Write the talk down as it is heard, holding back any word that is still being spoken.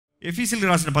ఎఫెసీయులకు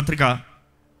రాసిన పత్రిక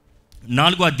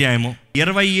 4వ అధ్యాయము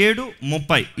 27,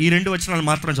 30 ఈ 2 వచనాలు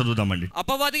మాత్రం చదువుదామండి.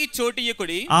 అపవాదికి చోటు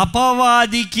ఇవ్వకుడి.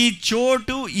 అపవాదికి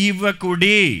చోటు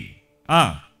ఇవ్వకుడి.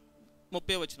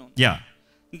 30వ వచనం.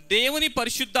 దేవుని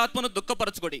పరిశుద్ధాత్మను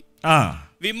దుఃఖపరచుకోడి.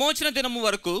 విమోచన దినము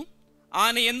వరకు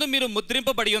ఆయన యందు మీరు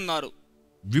ముద్రింపబడి ఉన్నారు.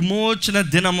 విమోచన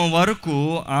దినము వరకు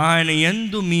ఆయన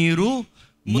యందు మీరు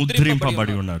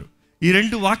ముద్రింపబడి ఉన్నారు. ఈ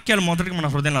 2 వాక్యాలు మొదటిగా మన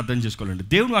హృదయాన్ని అర్థం చేసుకోవాలండి.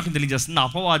 దేవుని వాక్యం తెలియజేస్తుంది,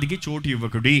 అపవాదికి చోటు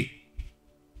ఇవ్వకుడి.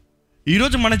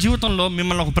 ఈరోజు మన జీవితంలో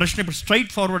మిమ్మల్ని ఒక ప్రశ్న ఇప్పుడు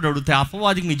స్ట్రైట్ ఫార్వర్డ్ అడిగితే,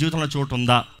 అపవాదికి మీ జీవితంలో చోటు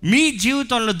ఉందా? మీ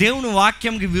జీవితంలో దేవుని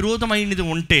వాక్యంకి విరోధమైనది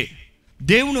ఉంటే,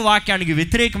 దేవుని వాక్యానికి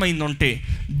వ్యతిరేకమైనది ఉంటే,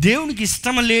 దేవునికి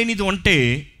ఇష్టం లేనిది ఉంటే,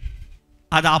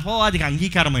 అది అపవాదికి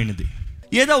అంగీకారమైనది.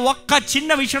 ఏదో ఒక్క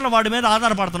చిన్న విషయంలో వాడి మీద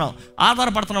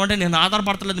ఆధారపడుతున్నాం అంటే నేను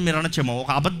ఆధారపడతలేదు మీరు అనొచ్చేమో.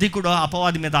 ఒక అబద్ధికుడు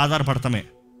అపవాది మీద ఆధారపడతామే.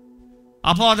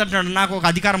 అపవాది అంటాడు, నాకు ఒక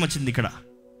అధికారం వచ్చింది ఇక్కడ,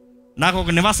 నాకు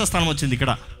ఒక నివాస స్థానం వచ్చింది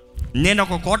ఇక్కడ, నేను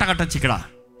ఒక కోట కట్టచ్చు ఇక్కడ.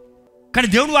 కానీ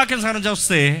దేవుని వాక్యం సారం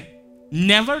చూస్తే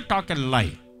నెవర్ టాక్ ఎ లై.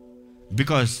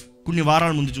 బికాస్ కొన్ని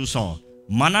వారాల ముందు చూసాం,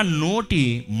 మన నోటి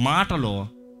మాటలో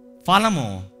ఫలము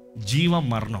జీవం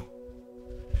మరణం.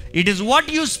 It is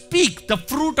what you speak, the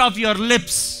fruit of your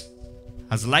lips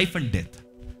has life and death.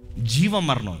 జీవ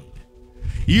మరణం.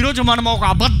 ఈరోజు మనం ఒక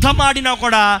అబద్ధం ఆడినా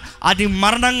కూడా అది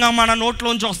మరణంగా మన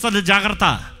నోట్లోంచి వస్తుంది, జాగ్రత్త.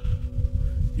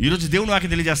 ఈరోజు దేవుని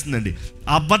వాక్యం తెలియజేస్తుందండి,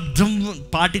 అబద్ధం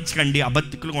పాటించకండి,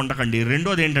 అబద్ధికులుగా ఉండకండి.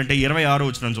 రెండోది ఏంటంటే 26వ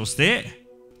వచనం చూస్తే,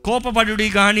 కోపపడుడి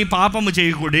కానీ పాపము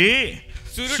చేయకుడి.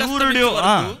 సూర్యుడు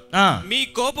మీ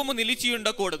కోపము నిలిచి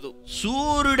ఉండకూడదు.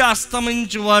 సూర్యుడు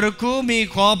అస్తమించు వరకు మీ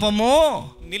కోపము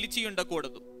నిలిచి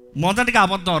ఉండకూడదు. మొదటిగా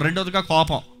అబద్ధం, రెండోదిగా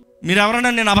కోపం. మీరు ఎవరైనా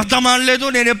నేను అబద్ధం ఆడలేదు,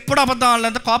 నేను ఎప్పుడు అబద్ధం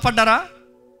ఆడలేదు కోపడ్డారా?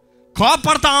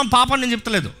 కోపడతాం, పాపం నేను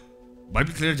చెప్తలేదు,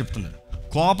 బైబిల్ క్లియర్ చెప్తున్నారు.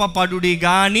 కోపపడుడి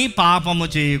కానీ పాపము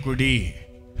చేయకుడి.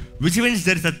 Which means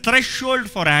there is a threshold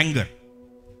for anger.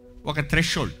 ఒక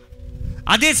థ్రెషోల్డ్.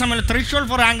 అదే సమయంలో థ్రెషోల్డ్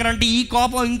ఫర్ యాంగర్ అంటే ఈ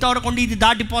కోపం ఇంతవరకు ఉండి ఇది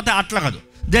దాటిపోతే అట్లా కాదు.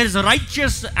 There is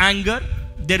righteous anger,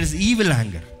 there is evil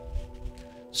anger.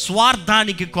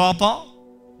 స్వార్థానికి కోపం,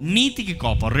 నీతికి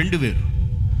కోపం 2 వేరు.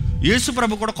 యేసు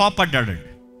ప్రభు కూడా కోపడ్డాడండి,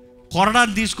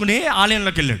 కొరడాన్ని తీసుకుని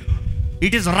ఆలయంలోకి వెళ్ళాడు.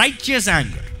 It is righteous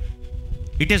anger,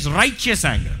 it is righteous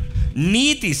anger.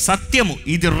 నీతి, సత్యము,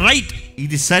 ఇది రైట్,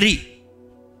 ఇది సరి,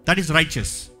 దట్ ఈస్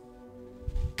రైచియస్.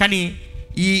 కానీ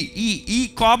ఈ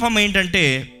కోపం ఏంటంటే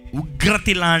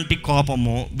ఉగ్రతి లాంటి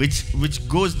కోపము, విచ్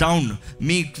గోస్ డౌన్.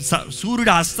 మీ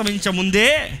సూర్యుడు అస్తమించే ముందే,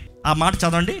 ఆ మాట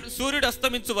చదవండి, సూర్యుడు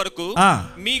అస్తమించు వరకు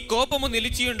మీ కోపము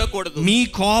నిలిచి ఉండకూడదు. మీ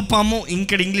కోపము,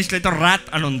 ఇక్కడ ఇంగ్లీష్లో అయితే రాత్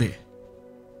అని ఉంది.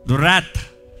 రాత్,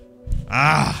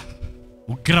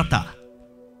 ఉగ్రత.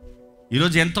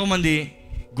 ఈరోజు ఎంతోమంది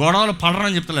గొడవలు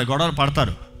పడరని చెప్తలేదు, గొడవలు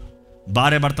పడతారు.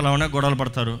 భార్య భర్తలు అవనే గొడవలు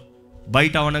పడతారు,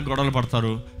 బయట అవనే గొడవలు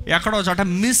పడతారు. ఎక్కడో చోట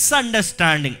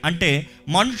మిస్అండర్స్టాండింగ్ అంటే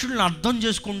మనుషుల్ని అర్థం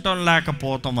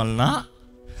చేసుకోలేకపోవటం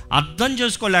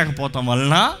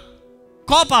వలన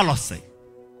కోపాలు వస్తాయి.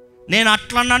 నేను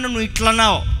అట్లన్నాను, నువ్వు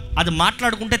ఇట్లన్నావు, అది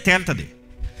మాట్లాడుకుంటే తేలుతుంది.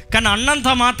 కానీ అన్నంత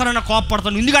మాత్రాన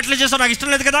కోపపడతాను, ఎందుకు అట్లా చేస్తావు, నాకు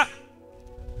ఇష్టం లేదు కదా.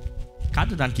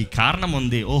 కాదు, దానికి కారణం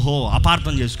ఉంది. ఓహో,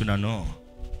 అపార్థం చేసుకున్నాను.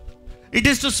 It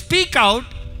is to speak out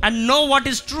and know what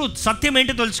is truth. సత్యం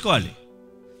ఏంటో తెలుసుకోవాలి.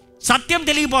 సత్యం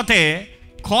తెలియకపోతే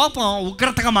కోపం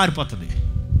ఉగ్రతగా మారిపోతుంది.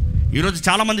 ఈరోజు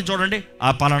చాలామంది చూడండి, ఆ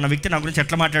పలానా వ్యక్తి నా గురించి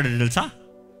ఎట్లా మాట్లాడాడు తెలుసా,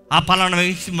 ఆ పలానా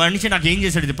మనిషి నాకు ఏం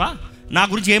చేశాడు చెప్పా, నా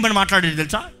గురించి ఏమని మాట్లాడాడు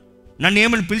తెలుసా, నన్ను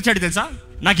ఏమని పిలిచాడు తెలుసా,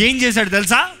 నాకేం చేశాడు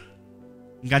తెలుసా.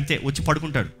 ఇంకంతే, వచ్చి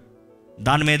పడుకుంటాడు,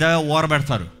 దాని మీద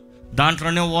ఓరబెడతారు,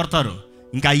 దాంట్లోనే ఓరతారు.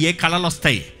 ఇంకా అయ్యే కళలు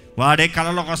వస్తాయి, వాడే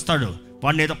కళలోకి వస్తాడు,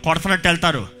 వాడిని ఏదో కొడతనట్టు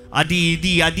వెళ్తారు. అది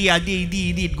ఇది అది అది ఇది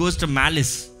ఇది ఇట్ గోస్ టు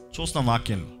మ్యాలిస్. చూస్తాం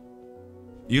వాక్యంలో.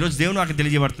 ఈరోజు దేవుని వాక్యం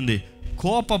తెలియజేయబడుతుంది,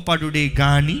 కోపపడుడి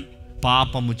కానీ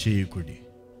పాపము చేయకుడి.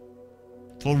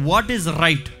 For what is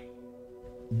right,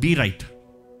 be right.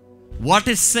 What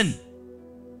is sin,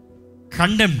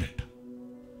 condemn it.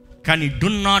 కానీ డు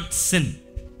నాట్ సిన్.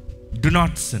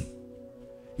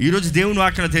 ఈరోజు దేవుని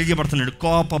వాక్యం తెలియజేయబడుతున్నాడు,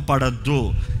 కోపపడద్దు.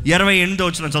 28వ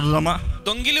వచనం చదువుదామా.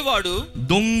 దొంగిలివాడు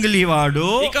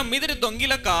ఇక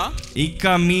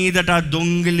మీదట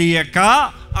దొంగిలియక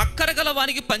అక్కరగల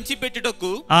వానికి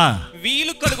పంచిపెట్టుటకు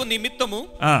వీలు కలుగు నిమిత్తము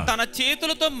తన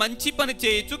చేతులతో మంచి పని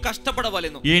చేయొచ్చు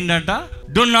కష్టపడవలెను. ఏంటంట?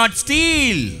 Do not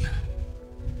steel.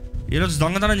 ఈరోజు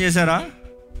దొంగతనం చేశారా?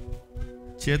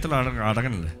 చేతులు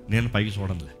అడగనులే, నేను పైకి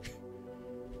చూడనులే.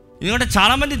 ఎందుకంటే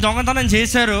చాలామంది దొంగతనం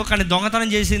చేశారు, కానీ దొంగతనం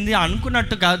చేసింది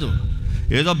అనుకున్నట్టు కాదు.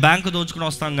 ఏదో బ్యాంకు దోచుకుని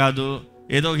వస్తాం కాదు,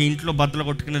 ఏదో ఇంట్లో బద్దలు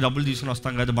కొట్టుకుని డబ్బులు తీసుకుని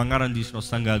వస్తాం కాదు, బంగారం తీసుకుని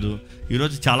వస్తాం కాదు.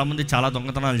 ఈరోజు చాలామంది చాలా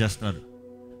దొంగతనాలు చేస్తున్నారు.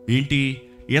 ఏంటి?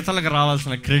 ఇతరులకు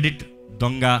రావాల్సిన క్రెడిట్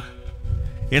దొంగ,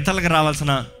 ఇతరులకు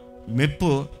రావాల్సిన మెప్పు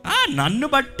నన్ను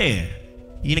బట్టే,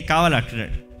 ఈయనకి కావాలి అట్లా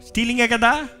స్టీలింగే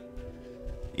కదా.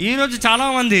 ఈరోజు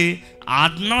చాలామంది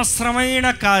అనవసరమైన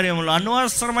కార్యములు,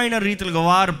 అనవసరమైన రీతిలుగా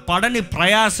వారు పడని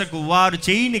ప్రయాసకు, వారు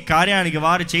చేయని కార్యానికి,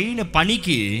 వారు చేయని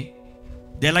పనికి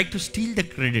they like to steal the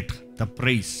credit, the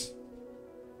praise.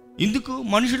 ఎందుకు?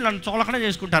 మనుషులు నన్ను చోలకడ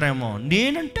చేసుకుంటారేమో,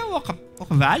 నేనంటే ఒక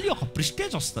వాల్యూ, ఒక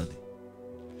ప్రెస్టేజ్ వస్తుంది.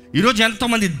 ఈరోజు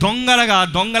ఎంతోమంది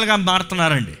దొంగలుగా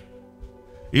మారుతున్నారండి.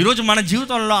 ఈరోజు మన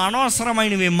జీవితంలో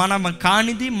అనవసరమైనవి, మనం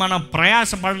కానిది, మన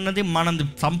ప్రయాసపడినది, మనం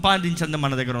సంపాదించింది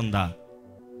మన దగ్గర ఉందా?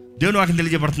 దేవుని వాక్యం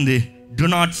తెలియజేయబడుతుంది, డు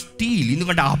నాట్ స్టీల్.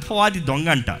 ఎందుకంటే అపవాది దొంగ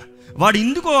అంట. వాడు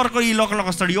ఎందుకు వరకు ఈ లోకంలోకి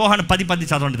వస్తాడు? యోహాను 10:10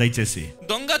 చదవండి దయచేసి.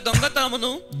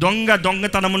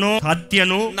 దొంగతనమును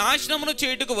హత్యను నాశనమును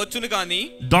చేయుటకు వచ్చును కానీ.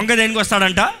 దొంగ దేనికి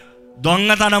వస్తాడంట?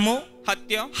 దొంగతనము,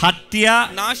 హత్య,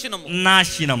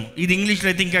 నాశనము. ఇది ఇంగ్లీష్లో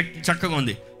అయితే ఇంకా చక్కగా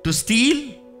ఉంది. To steal,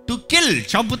 to kill,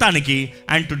 చంపుతానికి,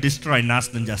 and to destroy,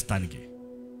 నాశనం చేస్తానికి.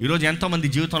 ఈరోజు ఎంతోమంది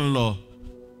జీవితంలో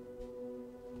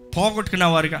పోగొట్టుకున్న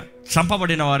వారుగా,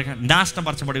 చంపబడిన వారుగా,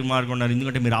 నాశనపరచబడిన వారుగా ఉన్నారు.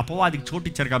 ఎందుకంటే మీరు అపవాదికి చోటు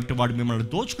ఇచ్చారు కాబట్టి వాడు మిమ్మల్ని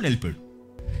దోచుకుని వెళ్ళిపోయాడు.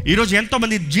 ఈరోజు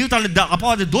ఎంతోమంది జీవితాలను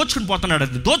అపవాది దోచుకుని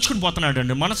పోతున్నాడు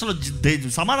అండి. మనసులో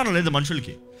సమాధానం లేదు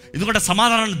మనుషులకి. ఎందుకంటే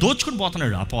సమాధానాన్ని దోచుకుని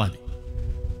పోతున్నాడు అపవాది.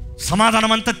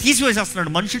 సమాధానం అంతా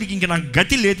తీసివేసేస్తున్నాడు మనుషుడికి. ఇంక నాకు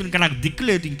గతి లేదు, ఇంకా నాకు దిక్కు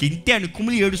లేదు, ఇంక ఇంతే అని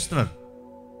కుమిలి ఏడుస్తున్నారు.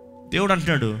 దేవుడు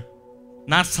అంటున్నాడు,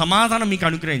 నా సమాధానం మీకు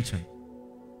అనుగ్రహించాను.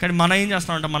 కానీ మనం ఏం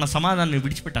చేస్తామంటే మన సమాధానాన్ని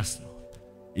విడిచిపెట్టేస్తున్నాం.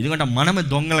 ఎందుకంటే మనమే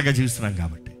దొంగలుగా జీవిస్తున్నాం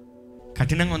కాబట్టి.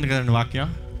 కఠినంగా ఉంది కదండి వాక్యం.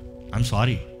 I'm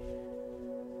sorry.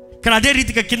 కానీ అదే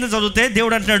రీతిగా కింద చదివితే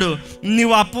దేవుడు అంటున్నాడు,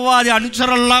 నీవు అపవాది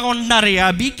అనుచరులాగా ఉంటున్నారయ్యా,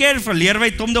 బీ కేర్ఫుల్.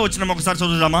 29 వచ్చిన ఒకసారి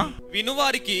చదువుదామా?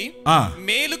 వినువారికి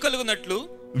మేలు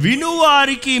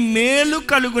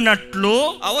కలుగునట్లు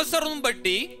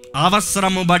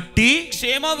అవసరము బట్టి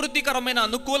క్షేమావృద్ధికరమైన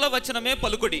అనుకూల వచనమే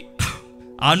పలుకుడి.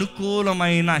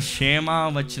 అనుకూలమైన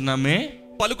క్షేమావచనమే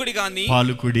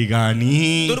పలుకుడి గాని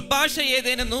దుర్భాష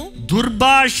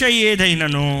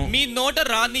ఏదైనను మీ నోట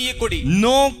రానియకుడి.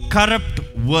 No corrupt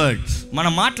words. మన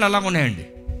మాటలు అలాగ ఉన్నాయండి.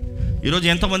 ఈరోజు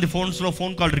ఎంతోమంది ఫోన్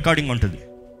కాల్ రికార్డింగ్ ఉంటుంది.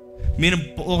 మీరు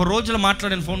ఒక రోజులో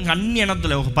మాట్లాడిన ఫోన్ అన్ని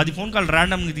అనద్దులే, ఒక 10 ఫోన్ కాల్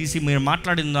ర్యాండమ్గా తీసి మీరు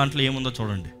మాట్లాడిన దాంట్లో ఏముందో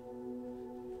చూడండి.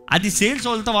 అది సేల్స్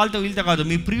వాళ్ళతో వీళ్ళతో కాదు,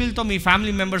 మీ ప్రియులతో, మీ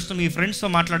ఫ్యామిలీ మెంబర్స్తో, మీ ఫ్రెండ్స్తో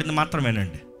మాట్లాడింది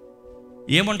మాత్రమేనండి.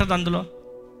 ఏముంటుంది అందులో?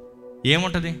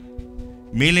 ఏముంటుంది?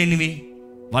 మేలైనవి,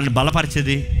 వాళ్ళని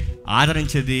బలపరిచేది,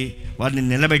 ఆదరించేది, వారిని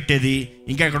నిలబెట్టేది.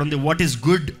 ఇంకా ఇక్కడ ఉంది, what is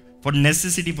good for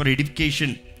necessity for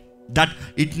edification, that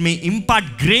it may impart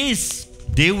grace.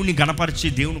 దేవుని గణపరిచి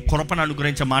దేవుని కృపను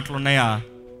అనుగ్రహించే మాటలు ఉన్నాయా?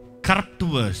 కరప్ట్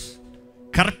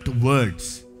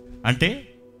వర్డ్స్ అంటే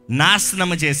నాశనం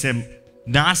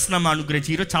అనుగ్రహించి.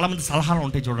 ఈరోజు చాలామంది సలహాలు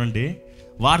ఉంటాయి చూడండి,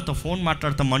 వారితో ఫోన్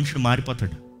మాట్లాడితే మనుషుడు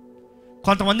మారిపోతాడు.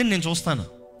 కొంతమందిని నేను చూస్తాను,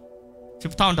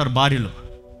 చెప్తా ఉంటారు భార్యలో,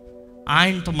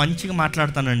 ఆయనతో మంచిగా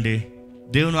మాట్లాడతానండి,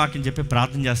 దేవుని వాక్యం చెప్పి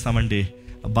ప్రార్థన చేస్తామండి,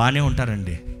 బాగానే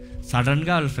ఉంటారండి.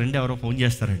 సడన్గా వాళ్ళ ఫ్రెండ్ ఎవరో ఫోన్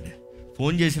చేస్తారండి.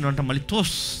 ఫోన్ చేసిన వెంటనే మళ్ళీ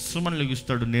తోసుమని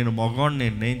లెగిస్తాడు, నేను మగవాడిని,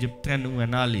 నేను చెప్తే నువ్వు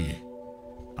వినాలి,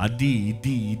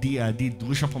 అది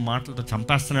దూషపు మాటలతో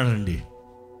చంపేస్తున్నాడండి.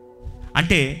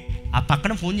 అంటే ఆ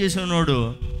పక్కన ఫోన్ చేసినోడు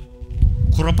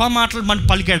కృప మాటలు మన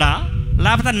పలికాడా,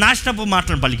 లేకపోతే నాశనపు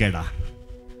మాటలను పలికాడా?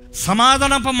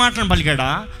 సమాధానపు మాటలను పలికాడా?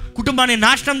 కుటుంబాన్ని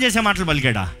నాశనం చేసే మాటలు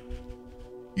పలికాడా?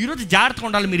 ఈరోజు జాగ్రత్తగా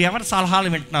ఉండాలి. మీరు ఎవరి సలహాలు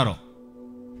వింటున్నారో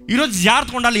ఈరోజు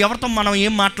జాగ్రత్తగా ఉండాలి, ఎవరితో మనం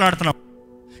ఏం మాట్లాడుతున్నాం.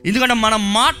 ఎందుకంటే మన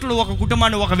మాటలు ఒక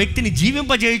కుటుంబాన్ని, ఒక వ్యక్తిని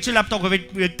జీవింపజేయచ్చు, లేకపోతే ఒక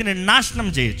వ్యక్తిని నాశనం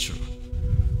చేయొచ్చు.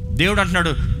 దేవుడు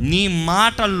అంటున్నాడు, నీ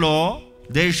మాటల్లో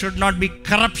there should not be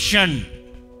corruption.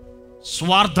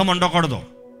 స్వార్థం ఉండకూడదు,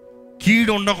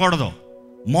 కీడు ఉండకూడదు,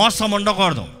 మోసం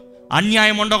ఉండకూడదు,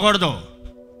 అన్యాయం ఉండకూడదు.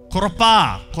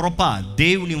 కృప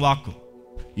దేవుని వాక్కు,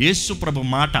 యేసు ప్రభు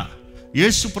మాట,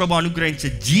 యేసు ప్రభు అనుగ్రహించే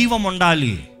జీవం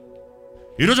ఉండాలి.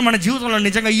 ఈరోజు మన జీవితంలో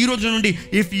నిజంగా ఈ రోజు నుండి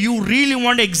if you really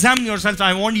want examine your self,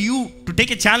 I want you to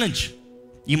take a challenge.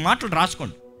 ఈ మాటలు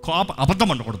రాసుకోండి. అబద్ధం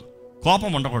ఉండకూడదు,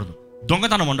 కోపం ఉండకూడదు,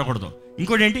 దొంగతనం ఉండకూడదు.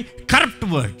 ఇంకోటి ఏంటి? Corrupt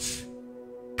words,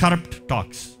 corrupt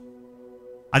talks.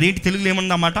 అదేంటి తెలుగులో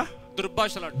ఏమన్నమాట?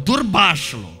 దుర్భాష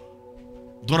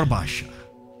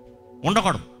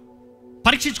ఉండకూడదు.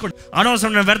 పరీక్షించుకోండి.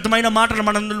 అనవసరమైన వ్యర్థమైన మాటలు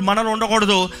మనలో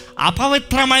ఉండకూడదు.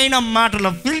 అపవిత్రమైన మాటలు,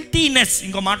 ఫిల్టీనెస్.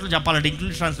 ఇంకో మాటలు చెప్పాలంటే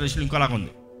ఇంగ్లీష్ ట్రాన్స్లేషన్ ఇంకోలాగా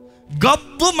ఉంది,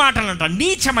 గబ్బు మాటలంట,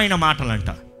 నీచమైన మాటలంట.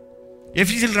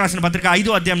 ఎఫెసీయులకు రాసిన పత్రిక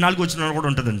 5:4 కూడా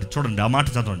ఉంటుందండి. చూడండి, ఆ మాట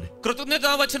చదవండి.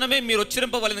 కృతజ్ఞతావచనమే మీరు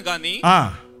ఉచ్చరింపవలెను గాని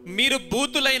మీరు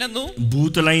బూతులైనను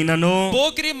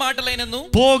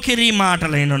పోకిరి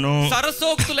మాటలైనను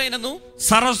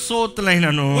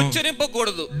సరసోక్తులైనను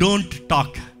ఉచ్చరింపకూడదు. Don't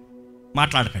talk.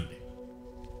 మాట్లాడకండి.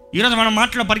 ఈరోజు మనం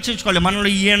మాటలు పరీక్షించుకోవాలి, మనలో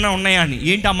ఏమైనా ఉన్నాయా అని.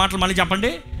 ఏంటి ఆ మాటలు మళ్ళీ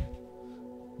చెప్పండి?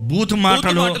 బూతు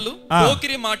మాటలు,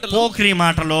 పోకిరి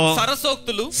మాటలు,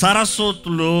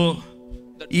 సరసోక్తులు,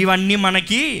 ఇవన్నీ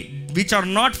మనకి which are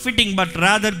not fitting but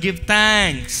rather give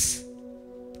thanks.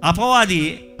 అపవాది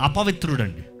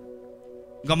అపవిత్రుడండి.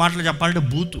 ఇంకా మాటలు చెప్పాలంటే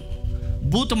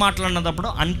బూతు మాట్లాడినప్పుడు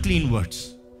అన్క్లీన్ వర్డ్స్,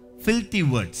 ఫిల్తీ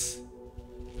వర్డ్స్.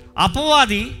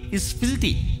 అపవాది ఇస్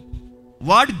ఫిల్తీ,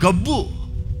 వాడు గబ్బు.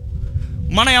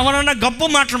 మనం ఎవరైనా గబ్బు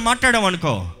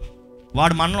మాట్లాడామనుకో,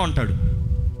 వాడు మనలో ఉంటాడు.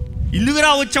 ఇందుకురా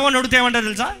వచ్చావని అడిగితే ఏమంటారు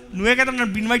తెలుసా? నువ్వే కదా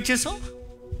నన్ను ఇన్వైట్ చేసావు,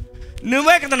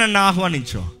 నువ్వే కదా నన్ను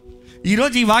ఆహ్వానించావు.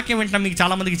 ఈరోజు ఈ వాక్యం వింటున్నా మీకు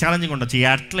చాలామందికి ఛాలెంజింగ్ ఉండొచ్చు.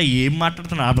 ఎట్లా ఏం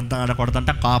మాట్లాడుతున్నా, అబద్ధం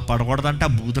ఆడకూడదంట, కాపాడకూడదంట,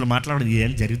 బూతులు మాట్లాడదు,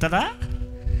 ఏం జరుగుతుందా?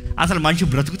 అసలు మనిషి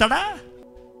బ్రతుకుతాడా?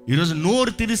 ఈరోజు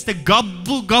నోరు తెరిస్తే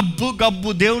గబ్బు గబ్బు గబ్బు.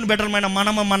 దేవుని బిడ్డలమైన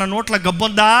మన నోట్ల గబ్బు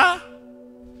ఉందా?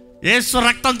 యేసు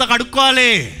రక్తంతో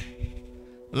కడుక్కోవాలి,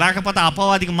 లేకపోతే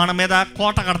అపవాదికి మన మీద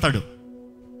కోట కడతాడు.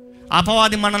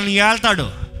 అపవాది మనల్ని ఏళ్తాడు.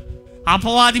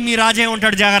 అపవాది మీ రాజే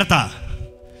ఉంటాడు, జాగ్రత్త.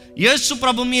 యేసు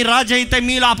ప్రభు మీ రాజు అయితే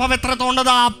మీలో అపవిత్రత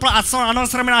ఉండదు,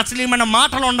 అనవసరమైన అశ్లీలమైన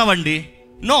మాటలు ఉండవండి.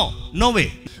 No way.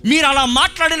 మీరు అలా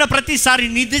మాట్లాడిన ప్రతిసారి,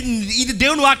 ఇది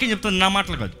దేవుని వాక్యం చెప్తుంది, నా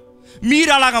మాటలు కాదు.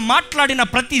 మీరు అలాగ మాట్లాడిన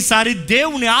ప్రతిసారి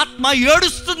దేవుని ఆత్మ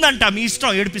ఏడుస్తుందంట. మీ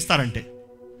ఇష్టం ఏడిపిస్తారంటే.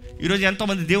 ఈరోజు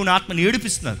ఎంతోమంది దేవుని ఆత్మని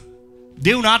ఏడిపిస్తున్నారు,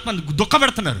 దేవుని ఆత్మని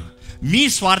దుఃఖపెడుతున్నారు. మీ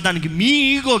స్వార్థానికి, మీ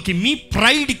ఈగోకి, మీ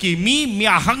ప్రైడ్కి, మీ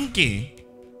అహంకి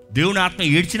దేవుని ఆత్మ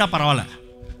ఏడ్చినా పర్వాలే,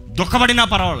 దుఃఖపడినా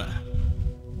పర్వాలే.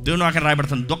 దేవుని వాక్యం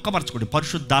రాయబడుతుంది, దుఃఖపరచుకోండి,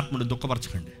 పరిశుద్ధాత్ముడు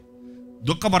దుఃఖపరచకండి,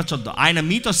 దుఃఖపరచొద్దు. ఆయన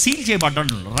మీతో సీల్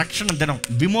చేయబడ్డాడు. రక్షణ దినం,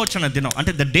 విమోచన దినం,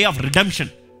 అంటే ద డే ఆఫ్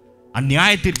రిడెంప్షన్, ఆ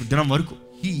న్యాయ తీర్పు దినం వరకు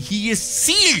హీ ఈజ్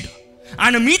సీల్డ్.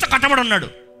 ఆయన మీతో కట్టబడి ఉన్నాడు.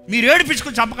 మీరు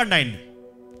ఏడిపించుకొని చెప్పకండి ఆయన్ని.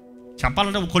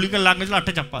 చెప్పాలంటే కొలికల లాంగ్వేజ్లో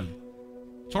అట్టే చెప్పాలి.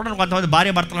 చూడండి, కొంతమంది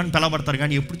భార్య భర్తలని పిలవబడతారు,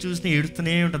 కానీ ఎప్పుడు చూసినా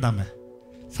ఏడుస్తూనే ఉంటుంది. ఆమె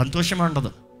సంతోషమే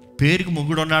ఉండదు. పేరుకి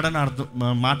మొగుడు ఉన్నాడని అర్థం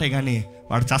మాటే, కానీ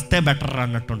వాడు చస్తే బెటర్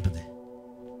అన్నట్టు ఉంటుంది.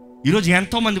 ఈరోజు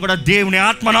ఎంతోమంది కూడా దేవుని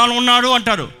ఆత్మ నాలో ఉన్నాడు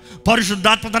అంటారు,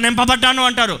 పరిశుద్ధాత్మత నింపబడ్డాను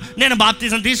అంటారు, నేను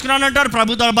బాప్తిజం తీసుకున్నాను అంటారు,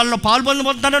 ప్రభుత్వ బలలో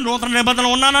పాల్పొందుతాను, నూతన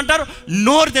నిబంధనలు ఉన్నానంటారు.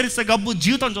 నోరు తెరిస్తే గబ్బు,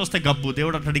 జీవితం చూస్తే గబ్బు.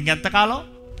 దేవుడు అంటాడు, ఇంకెంతకాలం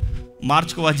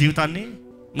మార్చుకోవా జీవితాన్ని?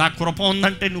 నా కృప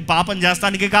ఉందంటే నువ్వు పాపం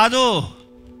చేస్తానికి కాదు.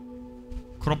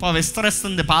 కృప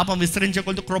విస్తరిస్తుంది, పాపం విస్తరించే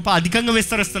కొద్ది కృప అధికంగా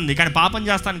విస్తరిస్తుంది. కానీ పాపం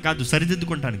చేస్తానికి కాదు,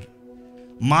 సరిదిద్దుకుంటానికి,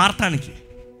 మారటానికి,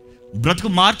 బ్రతుకు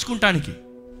మార్చుకుంటానికి.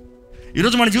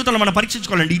 ఈరోజు మన జీవితంలో మనం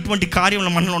పరీక్షించుకోవాలండి. ఇటువంటి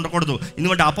కార్యంలో మనలో ఉండకూడదు.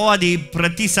 ఎందుకంటే అపవాది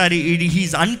ప్రతిసారి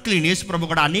హీఈస్ అన్క్లీన్. యేసు ప్రభు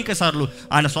కూడా అనేక సార్లు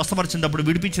ఆయన స్వస్థపరిచినప్పుడు,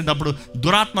 విడిపించినప్పుడు,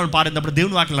 దురాత్మలు పారినప్పుడు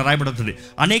దేవుని వాక్యంలో రాయబడుతుంది,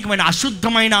 అనేకమైన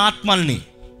అశుద్ధమైన ఆత్మల్ని,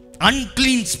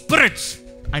 అన్క్లీన్ స్పిరిట్స్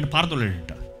ఆయన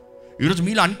పారదోలేడంట. ఈరోజు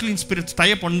మీలో అన్క్లీన్ స్పిరిట్స్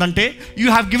టైప్ ఉందంటే you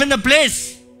have given the place.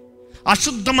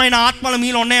 అశుద్ధమైన ఆత్మలు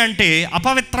మీలో ఉన్నాయంటే,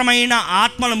 అపవిత్రమైన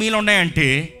ఆత్మలు మీలో ఉన్నాయంటే,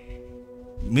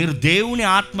 మీరు దేవుని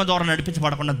ఆత్మ ద్వారా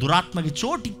నడిపించబడకుండా దురాత్మకి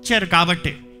చోటు ఇచ్చారు.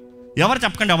 కాబట్టి ఎవరు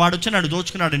చెప్పకండి వాడు వచ్చినాడు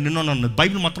దోచుకున్నాడు నిన్న.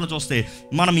 బైబిల్ మొత్తంలో చూస్తే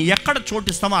మనం ఎక్కడ చోటు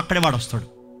ఇస్తామో అక్కడే వాడు వస్తాడు.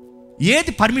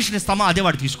 ఏది పర్మిషన్ ఇస్తామో అదే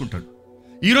వాడు తీసుకుంటాడు.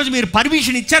 ఈరోజు మీరు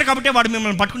పర్మిషన్ ఇచ్చారు కాబట్టి వాడు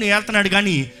మిమ్మల్ని పట్టుకుని వెళ్తున్నాడు,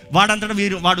 కానీ వాడంతటా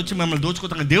వాడు వచ్చి మిమ్మల్ని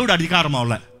దోచుకుంటాడు. దేవుడు అధికారం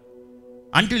అవలే.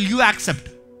 Until you accept,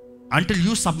 until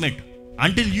you submit,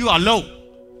 until you allow.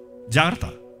 జాగ్రత్త.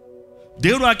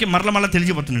 దేవుడు వాక్యం మరల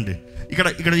తెలియజేయబోతుందండి.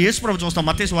 ఇక్కడ యేసుప్రభు చూస్తాం,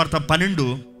 మత్తయి సువార్త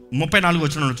 12:34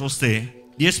 వచనంలో చూస్తే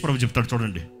యేసుప్రభు చెప్తాడు,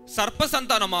 చూడండి. సర్ప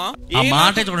సంతానమా, ఆ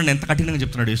మాట చూడండి ఎంత కఠినంగా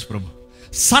చెప్తున్నాడు యేసుప్రభు.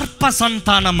 సర్ప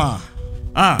సంతానమా,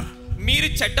 మీరు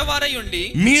చెడ్డవారై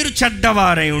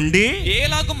ఉండి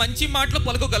ఎలాగ మంచి మాటలు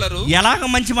పలుకగలరు? ఎలాగ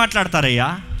మంచి మాట్లాడతారయ్యా?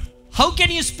 How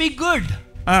can you speak good?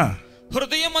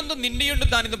 హృదయమందు నిండి ఉన్న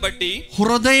దానిని బట్టి,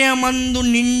 హృదయమందు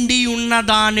నిండి ఉన్న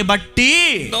దాన్ని బట్టి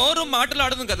నోరు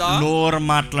మాట్లాడదు కదా. నోరు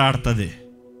మాట్లాడుతుంది.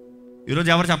 ఈరోజు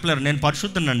ఎవరు చెప్పలేరు నేను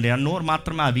పరిశుద్ధనండి, ఆ నోరు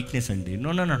మాత్రమే ఆ వీక్నెస్ అండి.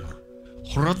 నో.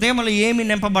 హృదయంలో ఏమి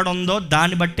నింపబడి ఉందో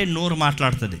దాన్ని బట్టే నోరు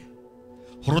మాట్లాడుతుంది.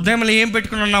 హృదయంలో ఏం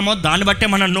పెట్టుకుని ఉన్నామో దాన్ని బట్టే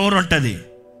మన నోరు ఉంటుంది.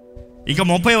 ఇంకా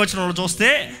 30వ వచనంలో చూస్తే,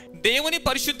 దేవుని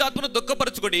పరిశుద్ధాత్మను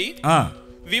దుఃఖపరచుకొని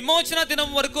విమోచన దినం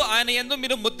వరకు ఆయన యందు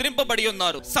మీరు ముద్రింపబడి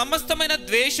ఉన్నారు. సమస్తమైన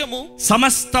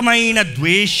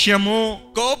ద్వేషము,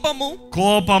 కోపము,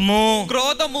 క్రోధము,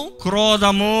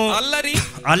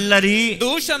 అల్లరి,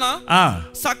 దూషణ,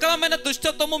 సకలమైన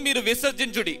దుష్టత్వము మీరు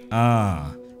విసర్జించుడి.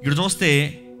 ఇక్కడ చూస్తే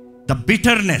ద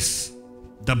బిటర్నెస్,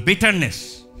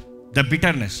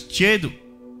 చేదు.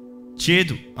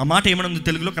 ఆ మాట ఏమనుంది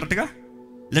తెలుగులో కరెక్ట్గా?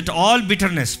 Let all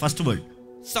bitterness, first word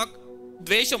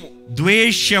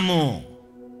ద్వేషము.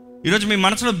 ఈరోజు మీ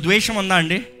మనసులో ద్వేషం ఉందా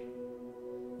అండి?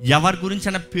 ఎవరి గురించి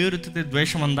అయినా పేరుతో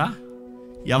ద్వేషం ఉందా?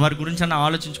 ఎవరి గురించి అయినా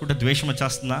ఆలోచించుకుంటే ద్వేషం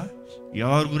వచ్చేస్తుందా?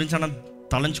 ఎవరి గురించి అయినా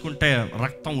తలంచుకుంటే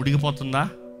రక్తం ఉడిగిపోతుందా?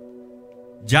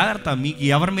 జాగ్రత్త. మీకు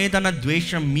ఎవరి మీద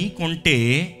ద్వేషం మీకుంటే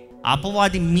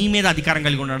అపవాది మీ మీద అధికారం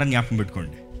కలిగి ఉన్నాడని జ్ఞాపకం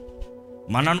పెట్టుకోండి.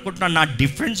 మనం అనుకుంటున్నాం నా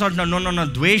డిఫరెన్స్ అంటున్నాను. నో,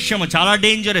 ద్వేషము చాలా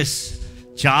డేంజరస్,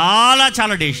 చాలా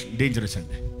చాలా డేంజరస్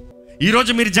అండి.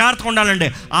 ఈరోజు మీరు జాగ్రత్తగా ఉండాలండి.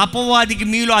 అపవాదికి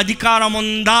మీలో అధికారం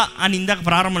ఉందా అని ఇందాక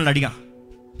ప్రారంభంలో అడిగా.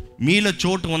 మీలో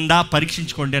చోటు ఉందా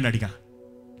పరీక్షించుకోండి అని అడిగా.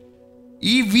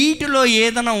 ఈ వీటిలో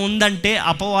ఏదైనా ఉందంటే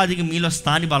అపవాదికి మీలో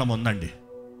స్థాని బలం ఉందండి.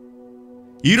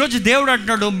 ఈరోజు దేవుడు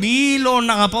అంటున్నాడు, మీలో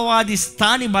ఉన్న అపవాది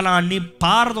స్థాని బలాన్ని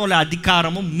పారదోలే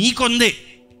అధికారము మీకుంది.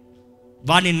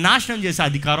 వాడిని నాశనం చేసే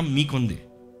అధికారం మీకుంది.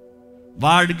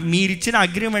 వాడికి మీరిచ్చిన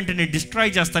అగ్రిమెంట్ని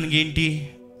డిస్ట్రాయ్ చేస్తానికి ఏంటి?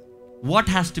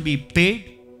 What has to be paid,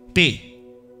 pay.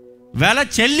 వెల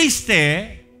చెల్లిస్తే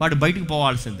వాడు బయటకు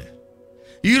పోవాల్సిందే.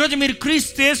 ఈరోజు మీరు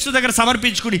క్రీస్తు యేసు దగ్గర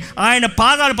సమర్పించుకుని ఆయన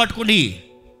పాదాలు పట్టుకుని,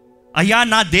 అయ్యా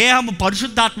నా దేహము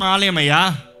పరిశుద్ధాత్మ ఆలయం అయ్యా,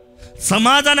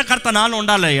 సమాధానకర్త నాలో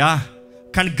ఉండాలయ్యా,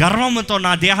 కానీ గర్వంతో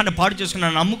నా దేహాన్ని పాడు చేసుకుని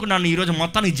నన్ను నమ్ముకున్నాను. ఈరోజు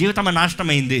మొత్తానికి జీవితం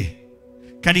నాశనమైంది,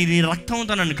 కానీ నీ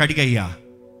రక్తంతో నన్ను కడిగయ్యా,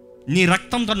 నీ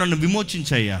రక్తంతో నన్ను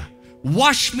విమోచించయ్యా.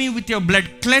 Wash me with your blood,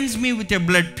 cleanse me with your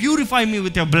blood, purify me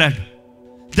with your blood.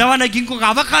 దేవా నాకు ఇంకొక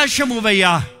అవకాశం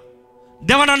ఇవ్వయ్యా,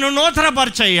 దేవా నన్ను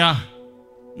నూతనపరచయ్యా,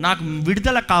 నాకు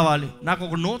విడుదల కావాలి, నాకు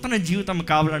ఒక నూతన జీవితం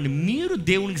కావాలని మీరు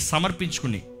దేవునికి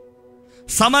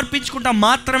సమర్పించుకుంటాం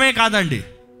మాత్రమే కాదండి,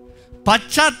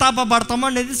 పశ్చాత్తాపడతాం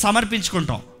అనేది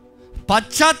సమర్పించుకుంటాం.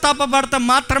 పశ్చాత్తాపడతా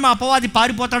మాత్రమే అపవాది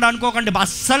పారిపోతాడు అనుకోకండి.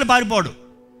 అస్సలు పారిపోడు.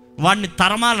 వాడిని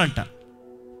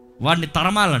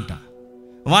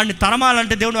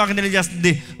తరమాలంటే దేవుడు నాకు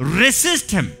తెలియజేస్తుంది,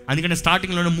 రెసిస్ట్ హిమ్. అందుకని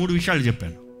స్టార్టింగ్లోనే 3 విషయాలు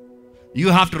చెప్పాను. You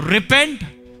have to repent,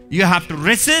 you have to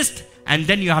resist, and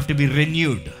then you have to be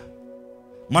renewed.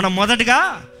 మనం మొదటగా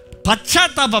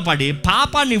పశ్చాత్తాపడి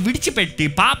పాపాన్ని విడిచిపెట్టి,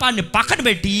 పాపాన్ని పక్కన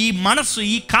పెట్టి, ఈ మనస్సు,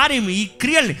 ఈ కార్యం, ఈ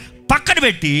క్రియల్ని పక్కన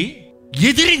పెట్టి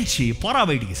ఎదిరించి పోరా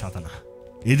బయటికి, సాతానా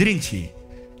ఎదిరించి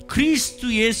క్రీస్తు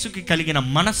యేసుకి కలిగిన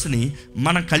మనస్సుని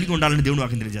మనం కలిగి ఉండాలని దేవుడు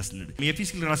వాక్యం తెలియజేస్తున్నాడు. మీ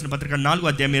ఎఫెసీయులకు రాసిన పత్రిక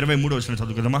 4:23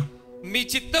 చదువుకుందామా. మీ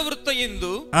చిత్తవృత్త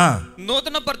యందు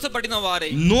నూతన పరచబడిన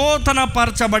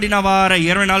వారై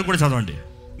 24 కూడా చదవండి.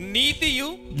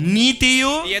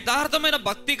 నీతియు యథార్థమైన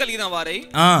భక్తి కలిగిన వారై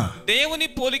దేవుని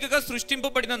పోలికగా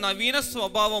సృష్టింపబడిన నవీన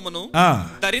స్వభావమును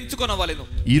ధరించుకొనవలెను.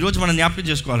 ఈ రోజు మనం జ్ఞాపకం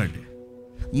చేసుకోవాలండి,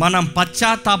 మనం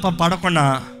పశ్చాత్తాప పడకుండా,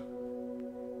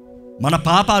 మన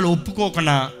పాపాలు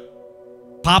ఒప్పుకోకుండా,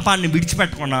 పాపాన్ని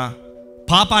విడిచిపెట్టకుండా,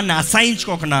 పాపాన్ని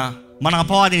అసహించుకోకుండా మన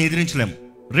అపవాదిని ఎదిరించలేము.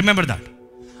 Remember that.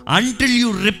 Until you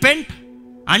repent,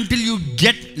 until you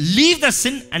leave the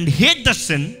sin and hate the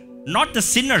sin, not the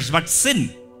sinners but sin,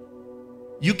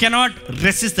 you cannot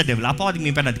resist the devil. అపవాదికి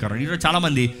మీ పైన అధికారం. ఈరోజు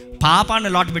చాలామంది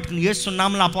పాపాన్ని లాటు పెట్టుకుని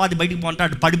ఏస్తున్నాంలో అపవాది బయటికి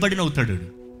పోంటాడు, పడినవుతాడు.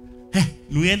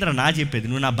 నువ్వేంద్రా నా చెప్పేది,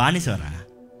 నువ్వు నా బానిసవరా,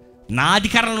 నా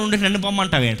అధికారంలో ఉండి నన్ను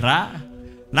పొమ్మంటావేంట్రా?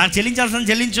 నాకు చెల్లించాల్సింది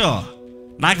చెల్లించో,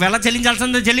 నాకు వెల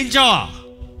చెల్లించాల్సిందే చెల్లించో.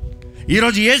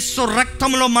 ఈరోజు యేసు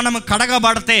రక్తంలో మనం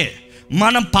కడగబడితే,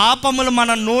 మనం పాపములు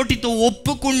మన నోటితో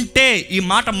ఒప్పుకుంటే, ఈ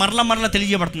మాట మరల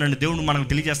తెలియజేయబడుతుందండి. దేవుడు మనకు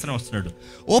తెలియజేస్తూనే వస్తున్నాడు.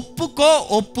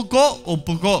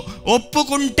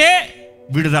 ఒప్పుకుంటే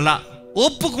విడుదల,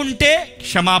 ఒప్పుకుంటే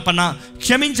క్షమాపణ.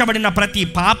 క్షమించబడిన ప్రతి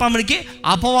పాపమునికి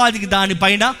అపవాదికి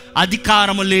దానిపైన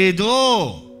అధికారము లేదు.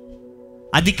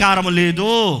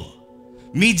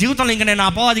 మీ జీవితంలో ఇంకా నేను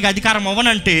అపవాదికి అధికారం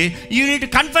అవ్వనంటే, you need to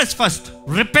confess first,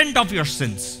 repent of your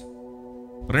sins.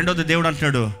 రెండోది దేవుడు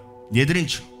అంటున్నాడు,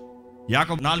 ఎదిరించు.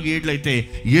 యాకోబు 4:7 అయితే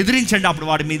ఎదిరించండి, అప్పుడు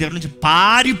వాడు మీ దగ్గర నుంచి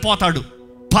పారిపోతాడు.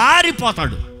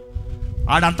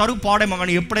 వాడు అంతవరకు పోవడేమో,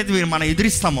 కానీ ఎప్పుడైతే మనం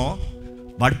ఎదిరిస్తామో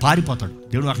వాడు పారిపోతాడు.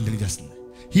 దేవుడు వాక్యం తెలియజేస్తుంది,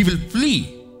 హీ విల్ ఫ్లీ.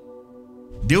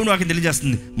 దేవుడు వాక్యం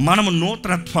తెలియజేస్తుంది, మనము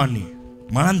నూతనత్వాన్ని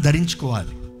మనం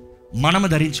ధరించుకోవాలి.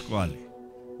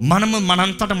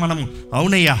 మనంతటా మనము,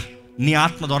 అవునయ్యా నీ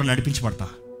ఆత్మ ద్వారా నడిపించబడతా,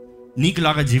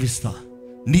 నీకులాగా జీవిస్తా,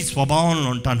 నీ స్వభావంలో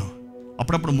ఉంటాను.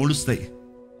 అప్పుడప్పుడు మొలుస్తాయి,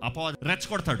 అపవాది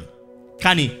రెచ్చగొడతాడు,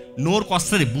 కానీ నోరుకు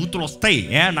వస్తుంది, బూతులు వస్తాయి.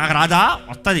 నాకు రాదా?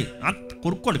 వస్తుంది,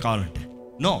 కొరుక్కోండి కావాలంటే.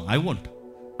 No, I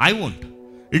won't.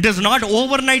 It is not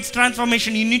over night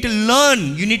transformation. You need to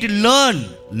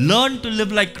learn to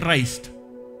live like Christ.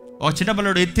 ఒక చిన్న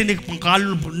పిల్లడు ఎత్తింది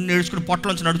కాళ్ళు నేర్చుకుని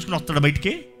పొట్టలోంచి నడుచుకుని వస్తాడు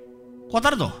బయటికి,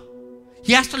 కుదరదు.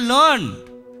 He has to learn.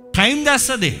 Time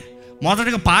చేస్తుంది.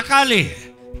 మొదటిగా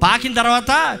పాకిన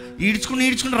తర్వాత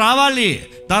ఈడ్చుకుని రావాలి.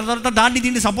 దాని తర్వాత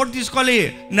దీన్ని సపోర్ట్ తీసుకోవాలి.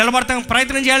 నిలబడతాం,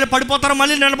 ప్రయత్నం చేయాలి, పడిపోతారు,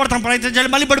 మళ్ళీ నిలబడతాం, ప్రయత్నం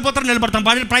చేయాలి, మళ్ళీ పడిపోతారు, నిలబడతాం,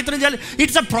 ప్రయత్నం చేయాలి.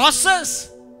 It's a process.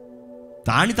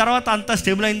 దాని తర్వాత అంతా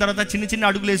స్టేబుల్ అయిన తర్వాత చిన్న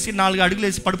అడుగులు వేసి 4 అడుగులు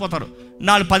వేసి పడిపోతారు,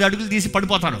 4-10 అడుగులు తీసి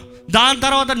పడిపోతారు. దాని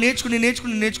తర్వాత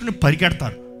నేర్చుకుని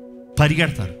పరిగెడతారు.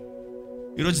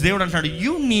 ఈరోజు దేవుడు అంటాడు,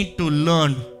 you need to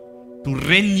learn to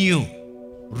renew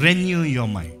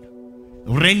your mind,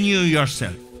 renew your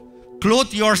self,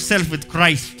 cloth your self with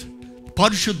Christ.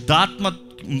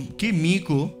 పరిశుద్ధాత్మకి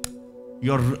మీకు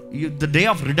the day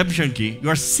of రిడెంప్షన్కి you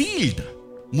are sealed.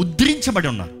 ముద్రించబడి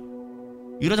ఉన్నారు.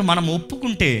 ఈరోజు మనం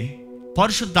ఒప్పుకుంటే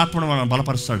పరిశుద్ధాత్మను మనం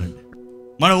బలపరుస్తాడండి.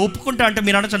 మనం ఒప్పుకుంటా అంటే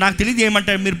మీరు అనొచ్చు, నాకు తెలియదు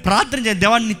ఏమంటే, మీరు ప్రార్థన చేయండి,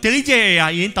 దేవాన్ని తెలియజేయ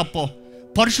ఏం తప్పో,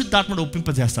 పరిశుద్ధాత్మను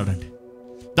ఒప్పింపజేస్తాడండి.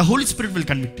 The Holi spirit will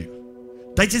convict you.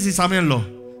 దయచేసి ఈ సమయంలో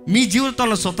మీ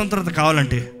జీవితంలో స్వతంత్రత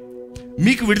కావాలంటే,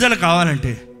 మీకు విడుదల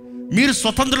కావాలంటే, మీరు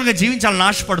స్వతంత్రంగా జీవించాలని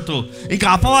ఆశపడుతూ ఇంకా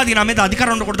అపవాది నా మీద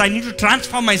అధికారం ఉండకూడదు, I need to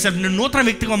transform my self, నేను నూతన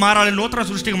వ్యక్తిగా మారాలి, నూతన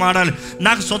సృష్టిగా మారాలి,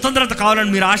 నాకు స్వతంత్రత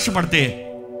కావాలని మీరు ఆశపడితే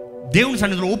దేవుని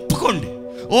సన్నిధిలో ఒప్పుకోండి.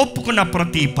 ఒప్పుకున్న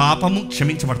ప్రతి పాపము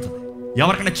క్షమించబడుతుంది.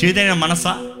 ఎవరికైనా చేదైన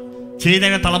మనసా,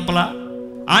 చేదైన తలంపలా,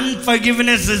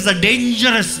 unforgiveness is the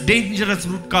dangerous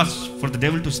root cause for the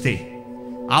devil to stay.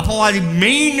 అపవాది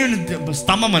మెయిన్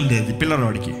స్తంభం అంది అది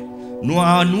పిల్లవాడికి.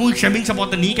 నువ్వు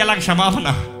క్షమించకపోతే నీకెలా క్షమాపణ,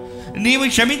 నీవు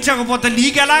క్షమించకపోతే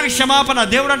నీకెలా క్షమాపణ.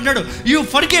 దేవుడు అంటాడు, you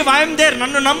forgive, I am there,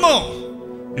 నన్ను నమ్ము.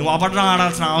 నువ్వు అబద్ధం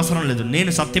ఆడాల్సిన అవసరం లేదు,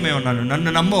 నేను సత్యమే ఉన్నాను,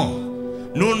 నన్ను నమ్ము.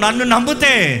 నువ్వు నన్ను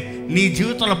నమ్మితే నీ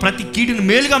జీవితంలో ప్రతి కీడుని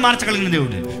మేలుగా మార్చగలిగిన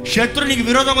దేవుడు. శత్రు నీకు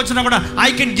విరోధంగా వచ్చినా కూడా I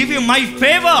can give you my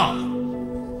favour.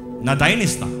 నా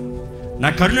దయనిస్తా, నా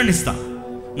కరుణనిస్తా,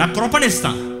 నా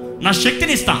కృపనిస్తా, నా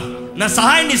శక్తినిస్తా, నా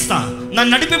సహాయాన్ని ఇస్తా, నా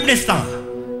నడిపింపునిస్తా.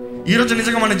 ఈరోజు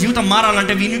నిజంగా మన జీవితం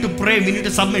మారాలంటే we need to pray, we need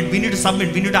to submit, we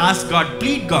need to ask God,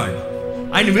 plead God.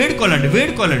 ఆయన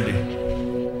వేడుకోవాలండి.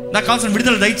 నాకు కావాల్సిన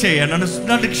విడుదల దయచేయ,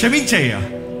 నన్ను క్షమించేయ.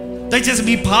 దయచేసి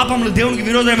మీ పాపములు దేవునికి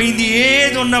విరోధమైంది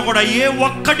ఏది ఉన్నా కూడా ఏ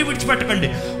ఒక్కటి విడిచిపెట్టకండి.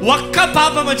 ఒక్క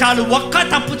పాపము చాలు, ఒక్క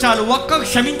తప్పు చాలు, ఒక్క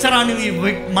క్షమించరాని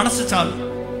మనసు చాలు,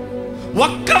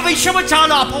 ఒక్క విషయము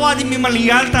చాలు అపవాది మిమ్మల్ని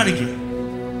ఏల్టానికి.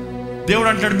 దేవుడు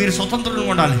అంటాడు, మీరు స్వతంత్రంగా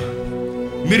ఉండాలి,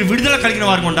 మీరు విడుదల కలిగిన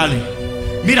వారికి ఉండాలి,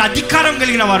 మీరు అధికారం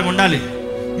కలిగిన వారికి ఉండాలి.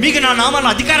 మీకు నా నామాల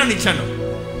అధికారాన్ని ఇచ్చాను.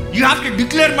 You have to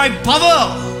declare my power.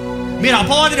 మీరు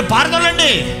అపవాదిని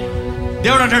పారదోలండి.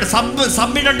 దేవుడు అంటాడు,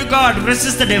 submit unto God,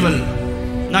 resist the devil.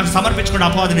 నాకు సమర్పించుకున్న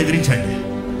అపవాదిని ఎదిరించండి,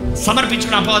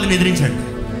 సమర్పించుకున్న అపవాదిని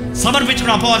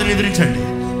ఎదిరించండి.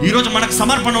 ఈరోజు మనకు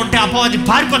సమర్పణ ఉంటే అపవాది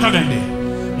పారిపోతాడండి.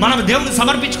 మనం దేవుడిని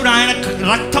సమర్పించుకుని ఆయన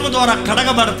రక్తము ద్వారా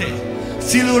కడగబడితే,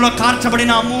 శిలువలో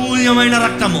కార్చబడిన అమూల్యమైన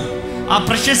రక్తము, ఆ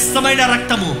ప్రశస్తమైన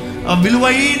రక్తము, ఆ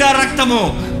విలువైన రక్తము,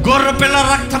 గొర్రెపిల్ల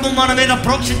రక్తము మన మీద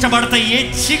ప్రోక్షించబడితే ఏ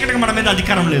చీకటికి మన మీద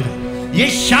అధికారం లేదు, ఏ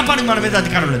శాపానికి మన మీద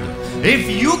అధికారం లేదు. ఇఫ్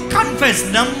యూ కన్ఫెస్,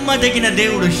 నమ్మదగిన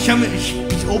దేవుడు,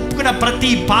 ఒప్పుకున్న ప్రతి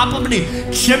పాపంని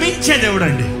క్షమించే దేవుడు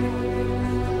అండి.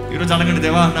 ఈరోజు అడగండి,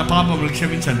 దేవా నా పాపములు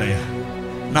క్షమించండి అయ్యా,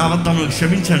 నా అబద్ధములు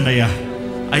క్షమించండి అయ్యా.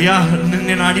 అయ్యా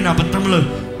నేను ఆడిన అబద్ధములు,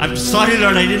 I'm sorry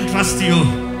lord, I didn't trust you.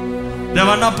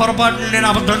 దేవా నా పొరపాటును నేను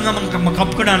అబద్ధంగా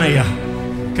కప్పుకున్నానయ్యా,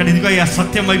 కానీ ఇదిగో అయ్యా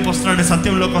సత్యం వైపు వస్తున్నాను,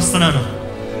 సత్యంలోకి వస్తున్నాను.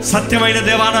 సత్యమైన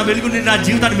దేవా నా వెలుగుని, నా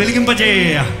జీవితాన్ని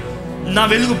వెలిగింపజేయ్యా, నా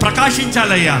వెలుగు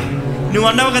ప్రకాశించాలయ్యా. నువ్వు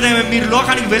అన్నావు కదా మీరు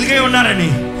లోకానికి వెలుగై ఉన్నారని.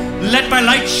 Let my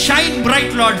light shine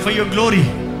bright lord for your glory.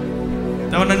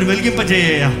 దేవా నన్ను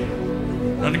వెలిగింపజేయ్యా,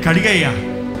 నన్ను కడిగయ్యా.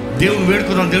 దేవుని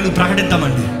వేడుకున్నాం, దేవుడికి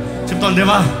ప్రకటిద్దామండి. చెప్తాను,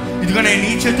 దేవా ఇదిగో నేను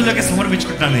నీ చేతుల్లోకి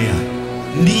సమర్పించుకుంటానయ్యా,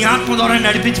 నీ ఆత్మ ద్వారా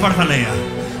నడిపించబడతానయ్యా.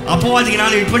 అపవాదికి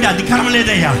నాలో ఎటువంటి అధికారం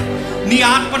లేదయ్యా. నీ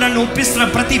ఆత్మ నన్ను ఒప్పిస్తున్న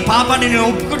ప్రతి పాపాన్ని నేను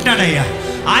ఒప్పుకుంటానయ్యా.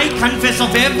 I confess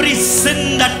of every sin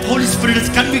that Holy Spirit is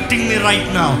convicting me right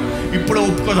now. ఇప్పుడు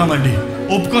ఒప్పుకోదామండి.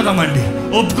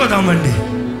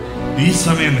 ఈ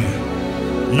సమయమే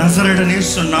నజరేయుడైన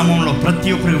యేసు నామములో ప్రతి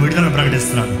ఒక్కరికి విడుదల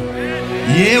ప్రకటిస్తున్నాను.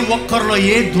 ఏ ఒక్కరిలో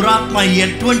ఏ దురాత్మ,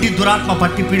 ఎటువంటి దురాత్మ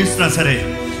పట్టి పీడిస్తున్నా సరే,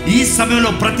 ఈ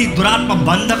సమయంలో ప్రతి దురాత్మ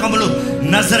బంధకములు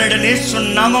నజరేయుడైన యేసు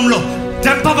నామములో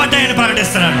తెంపబడ్డాయని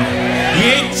ప్రకటిస్తున్నాను.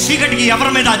 ఏ చీకటికి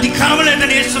ఎవరి మీద అధికారం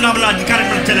లేదని యేసు నామములో అధికారం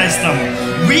చెలాయిస్తాము.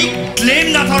 We claim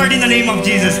the authority in the name of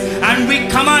Jesus and we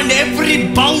command every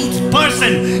bound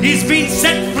person is being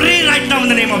set free right now in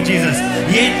the name of Jesus.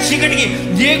 ఏ చీకటికి,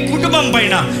 ఏ కుటుంబం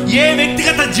పైన, ఏ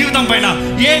వ్యక్తిగత జీవితం పైన,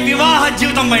 ఏ వివాహ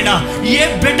జీవితం పైన, ఏ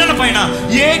బిడ్డల పైన,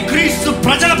 ఏ క్రీస్తు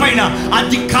ప్రజల పైన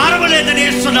అధికారం లేదని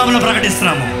యేసు నామములో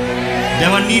ప్రకటిస్తున్నాము.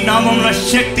 దేవా నీ నామములో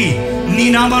శక్తి, నీ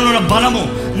నామములో బలము,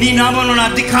 నీ నామములో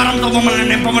అధికారంతో మమ్మల్ని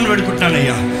నింపమని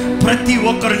వేడుకుంటానయ్యా. ప్రతి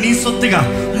ఒక్కరు నీ సొత్తుగా,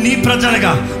 నీ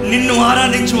ప్రజలుగా, నిన్ను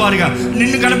ఆరాధించువారుగా,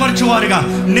 నిన్ను కనపరచువారుగా,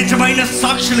 నిజమైన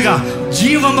సాక్షులుగా,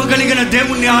 జీవము కలిగిన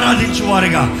దేవుణ్ణి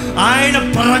ఆరాధించువారుగా, ఆయన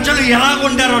ప్రజలు ఎలా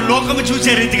ఉంటారో లోకము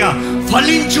చూసే రీతిగా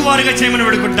ఫలించువారుగా చేయమని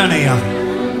వేడుకుంటానయ్యా.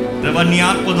 దేవా నీ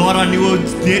ఆత్మ ద్వారా నువ్వు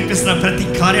నేర్పిస్తున్న ప్రతి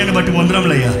కార్యాన్ని బట్టి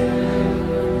వందనములయ్యా.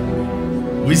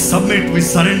 We submit, we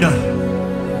surrender.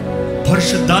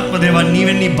 పరిశుద్ధాత్మ దేవా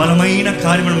నీవే నీ బలమైన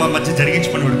కార్యములు మా మధ్య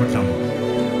జరిగించమని వేడుకుంటాము.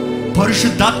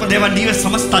 పరిశుద్ధాత్మ దేవా నీవే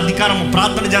సమస్త అధికారము,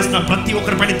 ప్రార్థన చేస్తున్న ప్రతి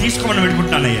ఒక్కరి పైన తీసుకోమని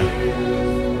వేడుకుంటానయ్యా.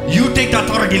 You take the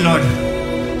authority lord.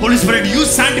 Holi spirit, you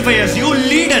sanctify us, you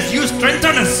lead us, you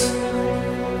strengthen us.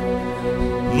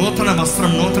 నూతన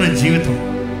వస్త్రం, నూతన జీవితం,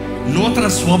 నూతన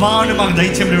స్వభావాన్ని మాకు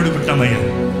దయచేయమని వేడుకుంటామయ్యా.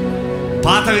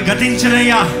 పాతవి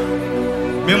గతించినయ్యా,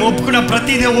 మేము ఒప్పుకున్న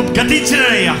ప్రతిదీ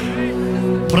గతించినయ్యా.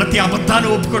 ప్రతి అబద్ధాన్ని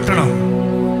ఒప్పుకుంటున్నాం,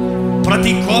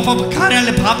 ప్రతి కోప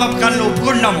కార్యాలని పాప కార్యాలను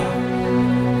ఒప్పుకుంటున్నాము,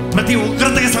 ప్రతి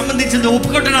ఉగ్రతకి సంబంధించింది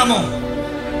ఒప్పుకుంటున్నాము,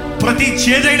 ప్రతి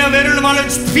చేదైన వేరును మనం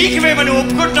పీకివేయమని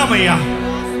ఒప్పుకుంటున్నామయ్యా.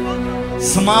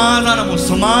 సమాధానము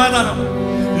సమాధానము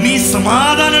నీ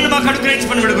సమాధానాన్ని మాకు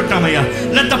అనుగ్రహించమని వేడుకుంటున్నామయ్యా.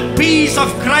 Let the piece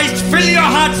of Christ fill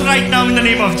your hearts right now in the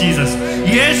name of Jesus.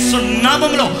 యేసు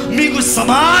నామములో మీకు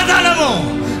సమాధానము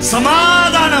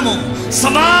సమాధానము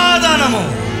సమాధానము.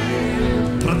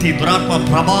 ప్రతి దురాత్మ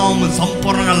ప్రభావం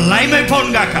సంపూర్ణంగా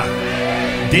లయమైపోను గాక,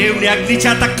 దేవుని అగ్ని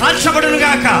చేత కాల్చబడును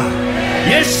గాక,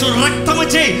 యేసు రక్తము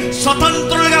చే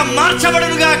స్వతంత్రులుగా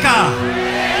మార్చబడును గాక.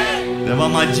 దేవా,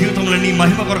 మా జీవితంలో నీ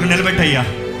మహిమ కొరకు నిలబెట్టయ్యా,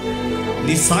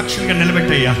 నీ సాక్షులుగా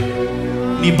నిలబెట్టయ్యా.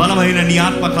 నీ బలమైన నీ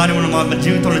ఆత్మ కార్యమును మా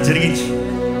జీవితంలో జరిగించి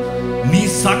నీ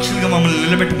సాక్షులుగా మమ్మల్ని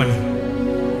నిలబెట్టమని,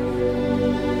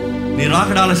 నీ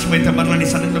రాకడ ఆలస్యమైతే మరలా నీ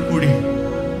సన్నిధిలో కూడి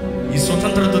ఈ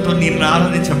స్వతంత్రతతో నిన్ను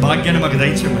ఆరాధించే భాగ్యాన్ని మాకు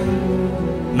దయచేయమని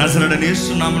నజరేయుడైన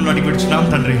యేసు నామములో అడిగి పెడుచున్నాం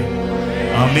తండ్రి.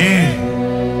 ఆమేన్.